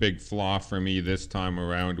was a big flaw for me this time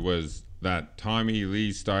around was that Tommy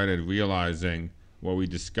Lee started realizing what we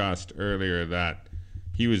discussed earlier, that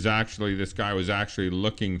this guy was actually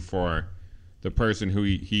looking for the person who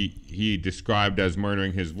he described as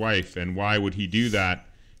murdering his wife. And why would he do that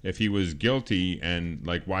if he was guilty? And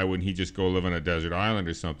like, why wouldn't he just go live on a desert island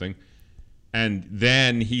or something? And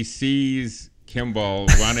then he sees Kimball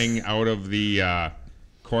running out of the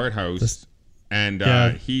courthouse, and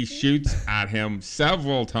he shoots at him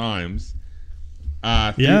several times.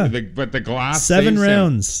 But the glass 7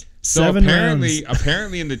 rounds. So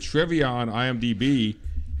apparently in the trivia on IMDb,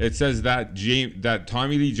 it says that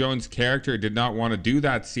Tommy Lee Jones' character did not want to do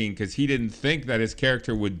that scene because he didn't think that his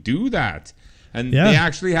character would do that. And they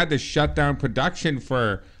actually had to shut down production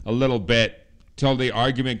for a little bit till the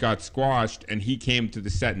argument got squashed, and he came to the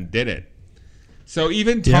set and did it. So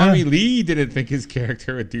even Tommy Lee didn't think his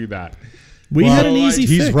character would do that. We had an easy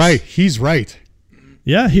fix. He's right.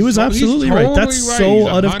 Yeah, he was absolutely totally right. That's so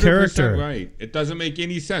out of character. Right. It doesn't make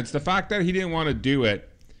any sense. The fact that he didn't want to do it,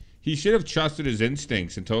 he should have trusted his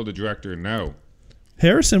instincts and told the director no.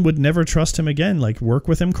 Harrison would never trust him again. Like, work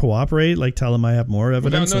with him, cooperate, like tell him I have more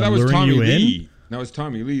evidence. That was luring Tommy you Lee. in. That was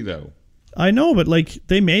Tommy Lee, though. I know, but like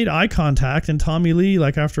they made eye contact, and Tommy Lee,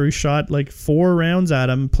 like after he shot like 4 rounds at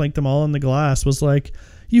him, planked them all in the glass, was like,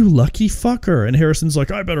 "You lucky fucker." And Harrison's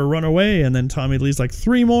like, "I better run away." And then Tommy Lee's like,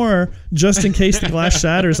 3 more just in case the glass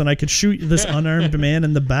shatters and I could shoot this unarmed man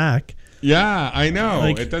in the back. Yeah, I know.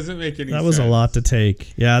 Like, it doesn't make any sense. That was a lot to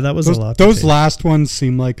take. Yeah, that was a lot to take. Those last ones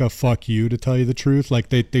seem like a fuck you, to tell you the truth. Like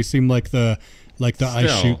they seem like the I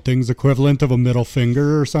shoot things equivalent of a middle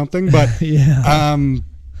finger or something. But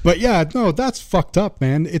But yeah, no, that's fucked up,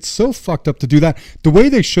 man. It's so fucked up to do that. The way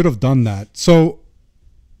they should have done that. So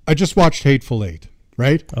I just watched Hateful Eight,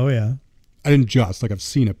 right? Oh, yeah. I didn't just, like I've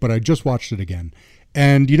seen it, but I just watched it again.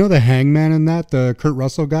 And you know the hangman in that, the Kurt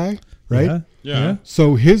Russell guy, right? Yeah.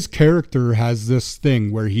 So his character has this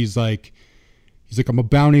thing where he's like, I'm a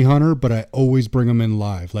bounty hunter, but I always bring him in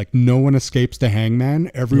live. Like, no one escapes the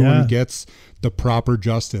hangman. Everyone gets the proper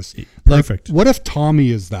justice. Perfect. Like, what if Tommy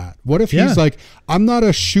is that? What if he's like, I'm not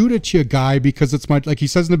a shoot at you guy because it's my, like he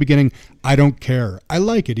says in the beginning, I don't care. I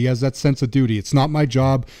like it. He has that sense of duty. It's not my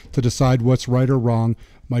job to decide what's right or wrong.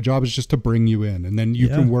 My job is just to bring you in, and then you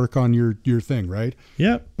can work on your thing, right?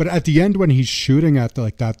 Yeah. But at the end, when he's shooting at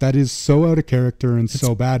like that is so out of character and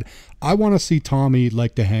so bad. I want to see Tommy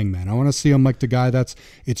like the hangman. I want to see him like the guy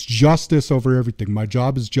it's justice over everything. My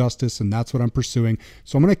job is justice, and that's what I'm pursuing.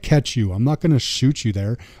 So I'm going to catch you. I'm not going to shoot you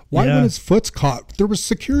there. Why when his foot's caught? There was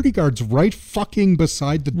security guards right fucking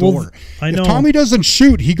beside the door. I know. If Tommy doesn't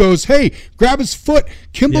shoot, he goes, hey, grab his foot.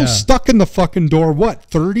 Kimball's stuck in the fucking door. What,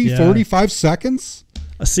 30, 45 seconds?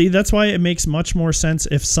 See, that's why it makes much more sense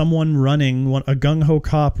if someone running, a gung-ho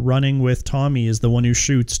cop running with Tommy is the one who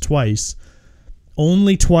shoots twice.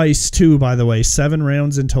 Only twice, too, by the way. 7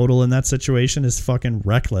 rounds in total in that situation is fucking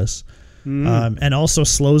reckless. And also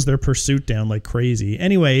slows their pursuit down like crazy.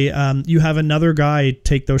 Anyway, you have another guy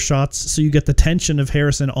take those shots, so you get the tension of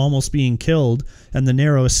Harrison almost being killed and the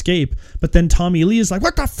narrow escape. But then Tommy Lee is like,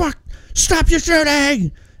 what the fuck? Stop your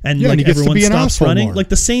shooting! And like everyone stops running. More. Like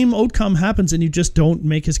the same outcome happens, and you just don't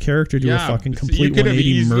make his character do a fucking complete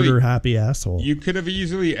 180 murder happy asshole. You could have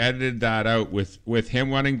easily edited that out with him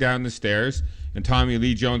running down the stairs and Tommy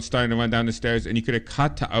Lee Jones starting to run down the stairs, and you could have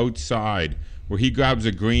cut to outside where he grabs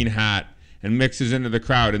a green hat and mixes into the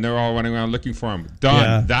crowd, and they're all running around looking for him. Done.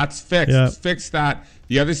 Yeah. That's fixed. Yeah. Fix that.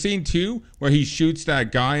 The other scene too, where he shoots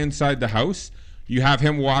that guy inside the house, you have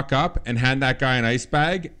him walk up and hand that guy an ice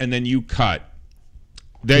bag, and then you cut.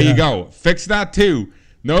 There you go. Fix that too.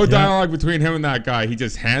 No dialogue between him and that guy. He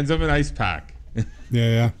just hands him an ice pack.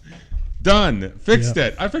 Yeah. Done. Fixed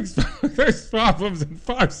it. I fixed there's problems in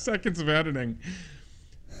 5 seconds of editing.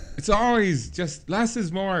 It's always just less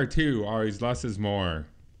is more too. Always less is more.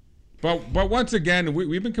 But once again,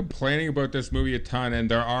 we've been complaining about this movie a ton, and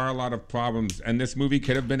there are a lot of problems. And this movie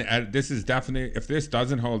could have been this is definitely, if this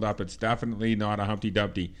doesn't hold up, it's definitely not a Humpty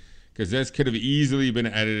Dumpty, because this could have easily been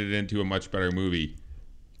edited into a much better movie.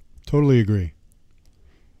 Totally agree.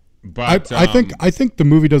 But I think the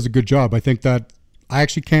movie does a good job. I think that I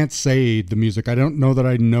actually can't say the music. I don't know that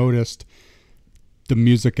I noticed the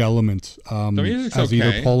music element as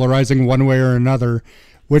either polarizing one way or another,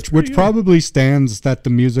 which probably stands that the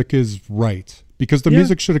music is right, because the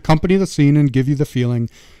music should accompany the scene and give you the feeling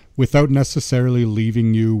without necessarily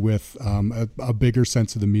leaving you with a bigger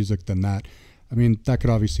sense of the music than that. I mean, that could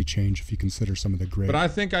obviously change if you consider some of the great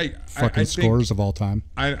scores of all time.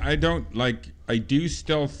 I do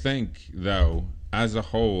still think, though, as a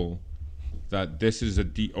whole, that this is a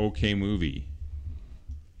okay movie.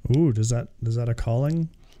 Ooh, is that a calling?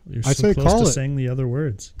 You're I so say close call to it. saying the other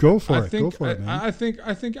words. Go for it. Go for it, man. I think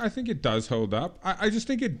it does hold up. I just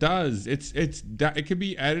think it does. It could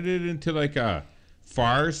be edited into like a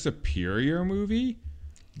far superior movie,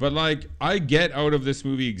 but like I get out of this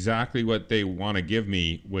movie exactly what they want to give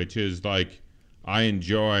me, which is like I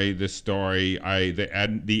enjoy the story.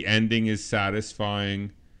 The ending is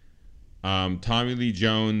satisfying. Tommy Lee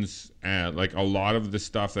Jones, like a lot of the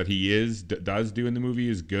stuff that he does do in the movie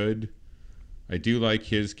is good. I do like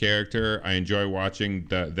his character. I enjoy watching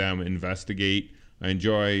them investigate. I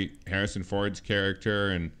enjoy Harrison Ford's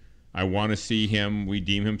character, and I want to see him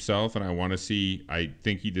redeem himself, and I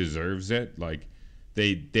think he deserves it. Like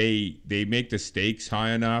they make the stakes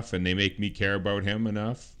high enough, and they make me care about him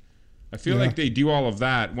enough. I feel like they do all of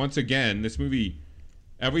that. Once again, this movie,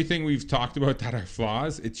 everything we've talked about that are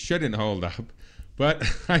flaws, it shouldn't hold up, but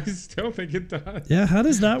I still think it does. Yeah, how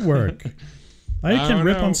does that work? I can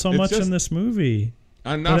rip on so much in this movie.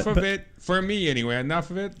 Enough of it, for me anyway, enough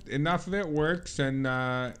of it works, and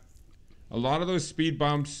a lot of those speed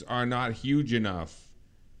bumps are not huge enough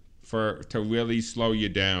to really slow you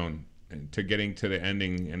down to getting to the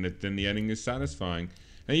ending, and then the ending is satisfying.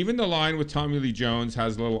 And even the line with Tommy Lee Jones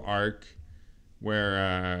has a little arc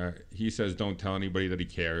where he says don't tell anybody that he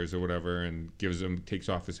cares or whatever, and takes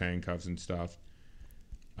off his handcuffs and stuff.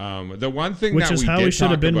 The one thing which is how we should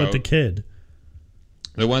have been with the kid.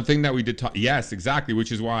 The one thing that we did talk, yes, exactly,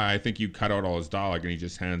 which is why I think you cut out all his dialogue and he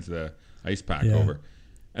just hands the ice pack over.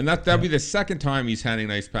 And that'll be the second time he's handing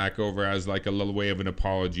an ice pack over as like a little way of an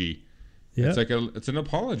apology. Yeah. It's an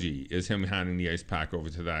apology, is him handing the ice pack over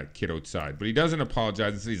to that kid outside. But he doesn't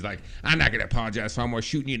apologize. He's like, I'm not going to apologize for more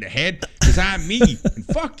shooting you in the head because I'm me and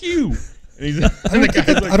fuck you. And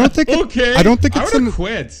I don't think I would have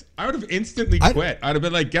quit. I would have instantly quit. I'd have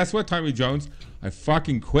been like, guess what, Tommy Jones? I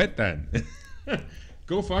fucking quit then.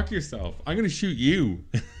 Go fuck yourself. I'm going to shoot you.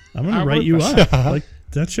 I'm going to write you up. Like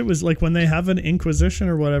that shit was like when they have an inquisition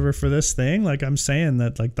or whatever for this thing. Like I'm saying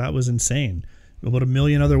that was insane. About a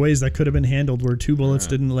million other ways that could have been handled where 2 bullets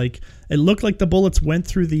didn't it looked like the bullets went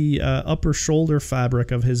through the upper shoulder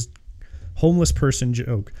fabric of his homeless person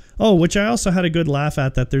joke. Oh, which I also had a good laugh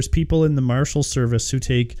at, that there's people in the Marshal Service who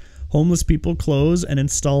take homeless people clothes and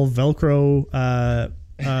install Velcro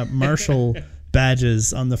Marshal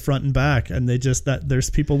badges on the front and back, and there's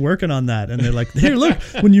people working on that, and they're like, here, look,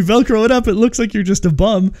 when you Velcro it up, it looks like you're just a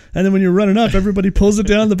bum, and then when you're running up, everybody pulls it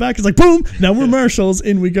down the back. It's like, boom, now we're Marshals,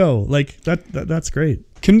 in we go. Like that's great.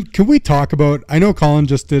 Can we talk about, I know Colin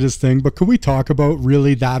just did his thing, but could we talk about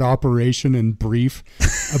really that operation in brief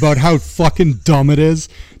about how fucking dumb it is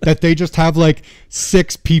that they just have like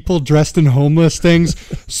 6 people dressed in homeless things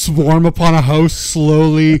swarm upon a house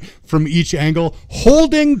slowly from each angle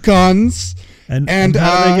holding guns. And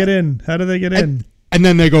how do they get in? How do they get in? And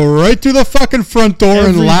then they go right through the fucking front door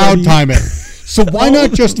and loud time it. So why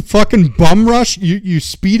not just fucking bum rush? You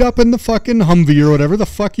speed up in the fucking Humvee or whatever the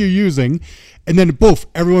fuck you're using, and then poof,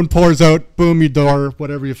 everyone pours out, boom, your door,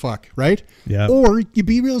 whatever you fuck, right? Yeah. Or you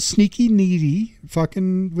be real sneaky, needy,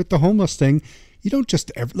 fucking with the homeless thing. You don't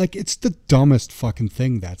just it's the dumbest fucking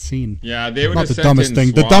thing, that scene. Yeah, they would not have the dumbest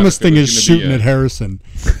thing. The dumbest thing is shooting at Harrison.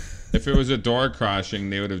 If it was a door crashing,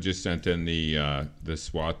 they would have just sent in the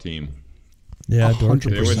SWAT team. Yeah, they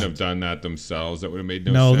wouldn't have done that themselves. That would have made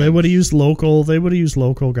no sense. No, they would have used local. They would have used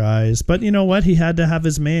local guys. But you know what? He had to have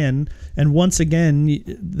his man. And once again,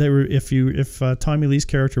 if Tommy Lee's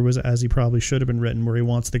character was as he probably should have been written, where he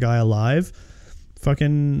wants the guy alive,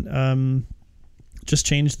 fucking just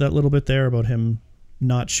changed that little bit there about him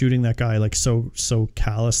not shooting that guy like so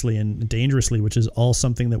callously and dangerously, which is all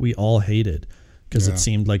something that we all hated. Because it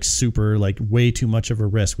seemed like super, like way too much of a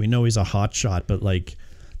risk. We know he's a hot shot, but like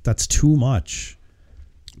that's too much.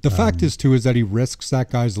 The fact is, too, is that he risks that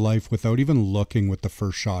guy's life without even looking with the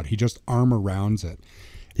first shot. He just arm arounds it.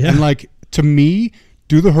 Yeah. And, like, to me,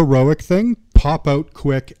 do the heroic thing, pop out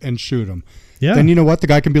quick and shoot him. Yeah. Then you know what? The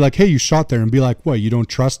guy can be like, hey, you shot there, and be like, what, you don't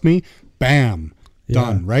trust me? Bam.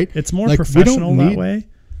 Done, right? It's more like, professional that way.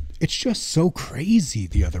 It's just so crazy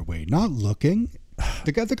the other way. Not looking.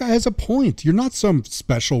 The guy has a point. You're not some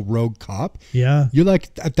special rogue cop. Yeah. You're like,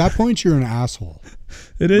 at that point, you're an asshole.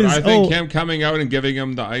 It is. But I think him coming out and giving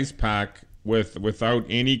him the ice pack without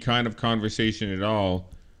any kind of conversation at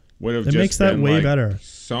all would have it just makes that been way like better.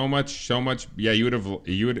 So much. Yeah,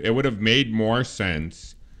 it would have made more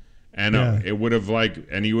sense, and it would have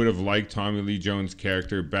you would have liked Tommy Lee Jones'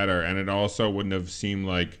 character better, and it also wouldn't have seemed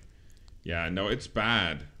like, yeah, no, it's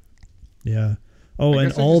bad. Yeah. Oh,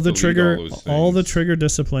 and all the trigger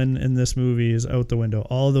discipline in this movie is out the window.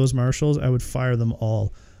 All of those marshals, I would fire them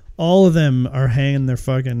all. All of them are hanging their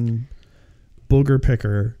fucking booger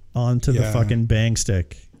picker onto the fucking bang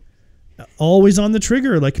stick. Always on the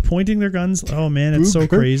trigger, like pointing their guns. Oh man, it's so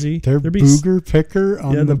crazy. Their booger picker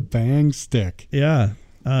on the bang stick. Yeah.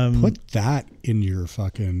 Put that in your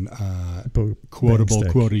fucking quotable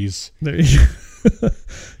quoties.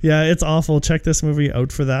 Yeah, it's awful. Check this movie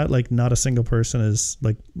out for that. Like, not a single person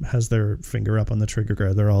has their finger up on the trigger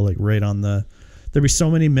guard. They're all like right on the. There'd be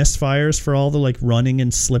so many misfires for all the like running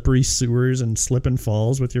in slippery sewers and slip and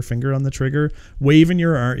falls with your finger on the trigger, waving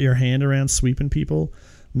your hand around, sweeping people.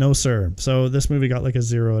 No, sir. So this movie got like a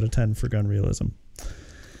 0 out of 10 for gun realism. Is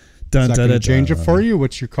that going to change it for you?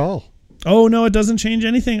 What's your call? Oh no, it doesn't change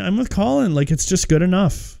anything. I'm with Colin. Like, it's just good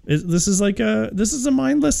enough. This is a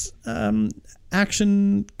mindless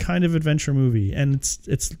action kind of adventure movie, and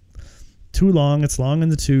it's too long. It's long in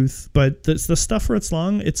the tooth, but the stuff where it's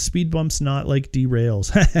long, it's speed bumps, not like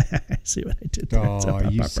derails. See what I did there? Oh,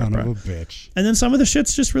 you son of a bitch. And then some of the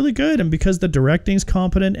shit's just really good, and because the directing's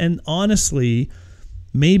competent, and honestly,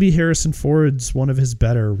 maybe Harrison Ford's one of his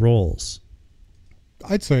better roles.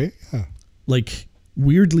 I'd say, yeah. Like,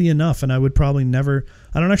 weirdly enough, and I would probably never.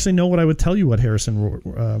 I don't actually know what I would tell you what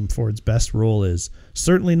Harrison Ford's best role is.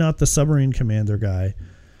 Certainly not the submarine commander guy.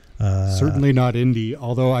 Certainly not Indy.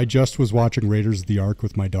 Although I just was watching Raiders of the Ark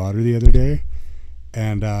with my daughter the other day,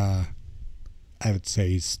 and I would say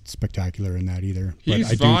he's spectacular in that either. But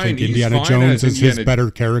I do think Indiana Jones is his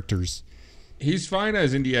better characters. He's fine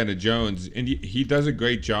as Indiana Jones. He does a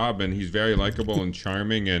great job, and he's very likable and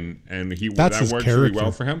charming, and that works really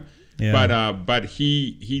well for him. Yeah. But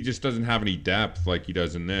he just doesn't have any depth like he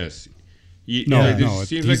does in this. It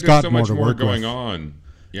seems like there's so much more going on.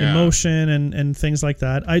 Yeah. Emotion and things like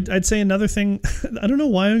that. I'd say another thing. I don't know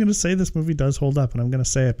why I'm going to say this movie does hold up, and I'm going to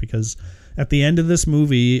say it because at the end of this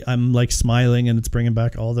movie, I'm like smiling, and it's bringing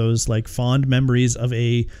back all those like fond memories of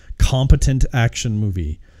a competent action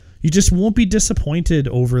movie. You just won't be disappointed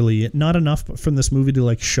overly. Not enough from this movie to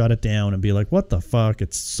like shut it down and be like, what the fuck?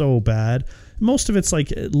 It's so bad. Most of it's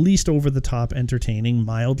like at least over the top entertaining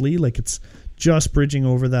mildly. Like, it's just bridging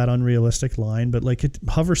over that unrealistic line, but like it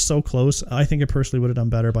hovers so close. I think it personally would have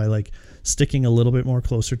done better by like sticking a little bit more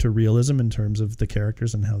closer to realism in terms of the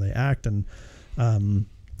characters and how they act. And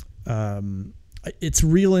it's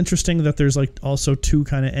real interesting that there's like also two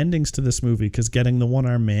kind of endings to this movie, because getting the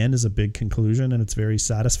one-armed man is a big conclusion and it's very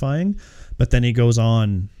satisfying, but then he goes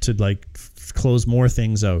on to like close more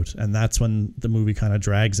things out, and that's when the movie kind of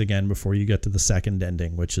drags again before you get to the second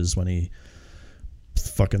ending, which is when he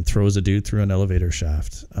fucking throws a dude through an elevator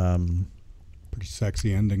shaft. Pretty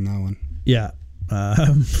sexy ending, that one. Yeah.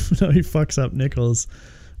 No, he fucks up Nichols,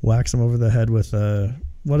 whacks him over the head with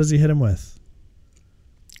what does he hit him with?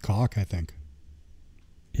 Cock, I think.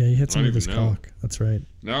 Yeah, he hits him with his cock. That's right.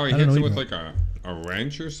 No, he hits him with like a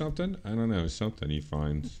wrench or something. I don't know, something he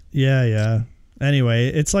finds. Yeah. Anyway,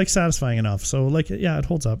 it's like satisfying enough. So like, yeah, it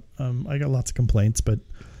holds up. I got lots of complaints, but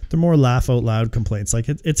they're more laugh out loud complaints. Like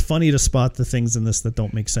it's funny to spot the things in this that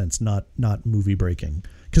don't make sense, not movie breaking,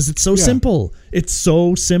 because it's so simple. It's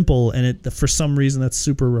so simple, and it for some reason that's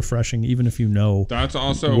super refreshing, even if you know. That's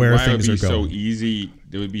also where why things it would be are going. so easy.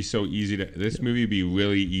 It would be so easy to. This movie would be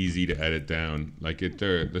really easy to edit down. Like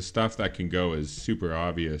the stuff that can go is super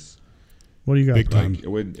obvious. What do you got? Big time. Like,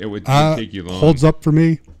 it would take you long. Holds up for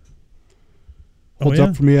me. Holds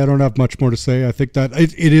up for me. I don't have much more to say. I think that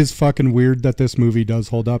it is fucking weird that this movie does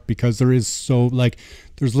hold up, because there is so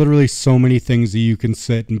there's literally so many things that you can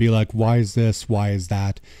sit and be like, why is this? Why is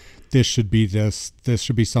that? This should be this. This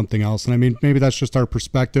should be something else. And I mean, maybe that's just our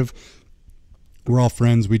perspective. We're all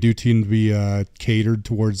friends. We do tend to be catered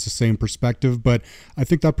towards the same perspective, but I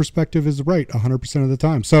think that perspective is right 100% of the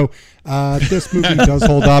time. So this movie does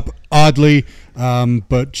hold up oddly,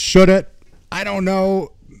 but should it? I don't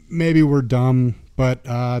know. maybe we're dumb, but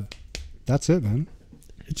that's it, man.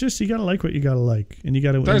 It's just you gotta like what you gotta like, and you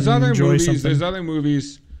gotta There's enjoy other movies. something. There's other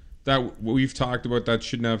movies that we've talked about that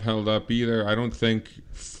shouldn't have held up either. I don't think,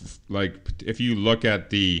 like, if you look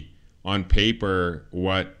at on paper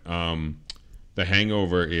what The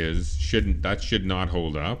Hangover is, should not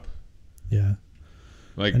hold up. Yeah.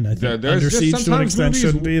 Like, And I think there's Under just Siege to an sometimes extent movies.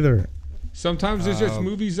 shouldn't either. Sometimes there's just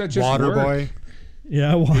movies that just work. Waterboy,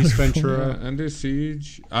 Yeah, Ace Waterboy. Ventura, Under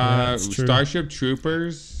Siege, that's true. Starship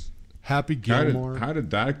Troopers. Happy Gilmore. How did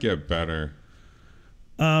that get better?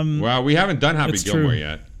 Well, we haven't done Happy it's Gilmore true.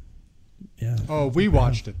 yet. Yeah. Oh, we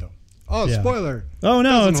watched it though. Oh, Yeah. spoiler. Oh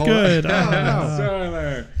no, it's Doesn't hold good. up.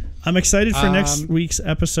 Spoiler. I'm excited for next week's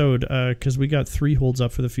episode because we got 3 holds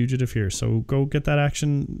up for The Fugitive here. So go get that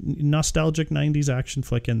nostalgic 90s action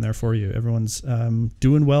flick in there for you. Everyone's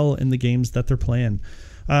doing well in the games that they're playing.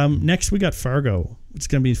 Next, we got Fargo. It's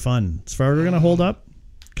going to be fun. Is Fargo going to hold up?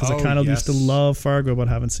 Because I kind of used to love Fargo, but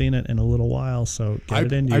haven't seen it in a little while. So get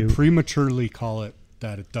it into you. I prematurely call it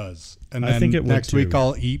that it does. And then I think it would next week too.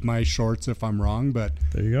 I'll eat my shorts if I'm wrong, but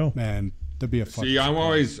There you go. man, that'd be a fun. See, I'm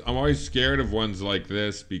always scared of ones like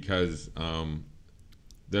this because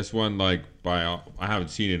this one, like, I haven't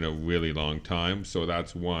seen it in a really long time, so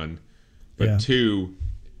that's one. But Yeah. 2,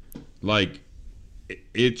 like,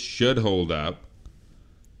 it should hold up,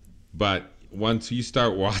 but once you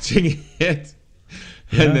start watching it,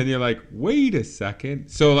 Yeah. and then you're like, wait a second.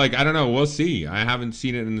 So, like, I don't know. We'll see. I haven't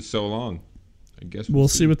seen it in so long. I guess We'll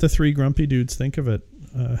see what the 3 grumpy dudes think of it.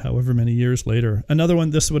 However many years later. Another one.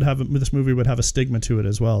 This movie would have a stigma to it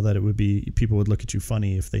as well. That it would be people would look at you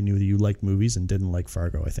funny if they knew that you liked movies and didn't like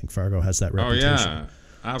Fargo. I think Fargo has that Oh, reputation. yeah.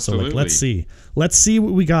 Absolutely. So let's see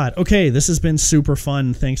what we got. Okay, this has been super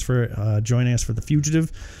fun. Thanks for joining us for The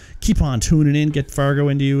Fugitive. Keep on tuning in, get Fargo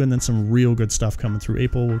into you, and then some real good stuff coming through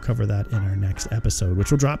April. We'll cover that in our next episode,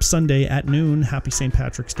 which will drop Sunday at noon. Happy St.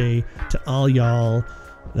 Patrick's Day to all y'all.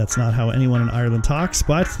 That's not how anyone in Ireland talks,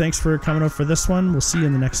 but thanks for coming out for this one. We'll see you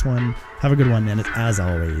in the next one. Have a good one, and as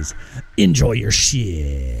always, enjoy your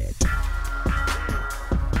shit.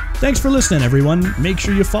 Thanks for listening, everyone. Make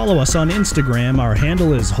sure you follow us on Instagram. Our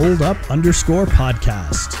handle is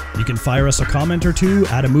holdup_podcast. You can fire us a comment or two,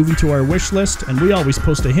 add a movie to our wish list, and we always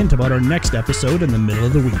post a hint about our next episode in the middle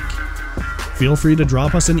of the week. Feel free to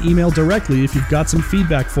drop us an email directly if you've got some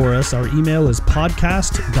feedback for us. Our email is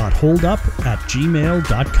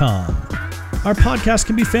podcast.holdup@gmail.com. Our podcast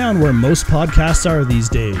can be found where most podcasts are these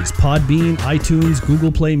days: Podbean, iTunes,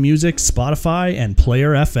 Google Play Music, Spotify, and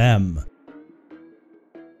Player FM.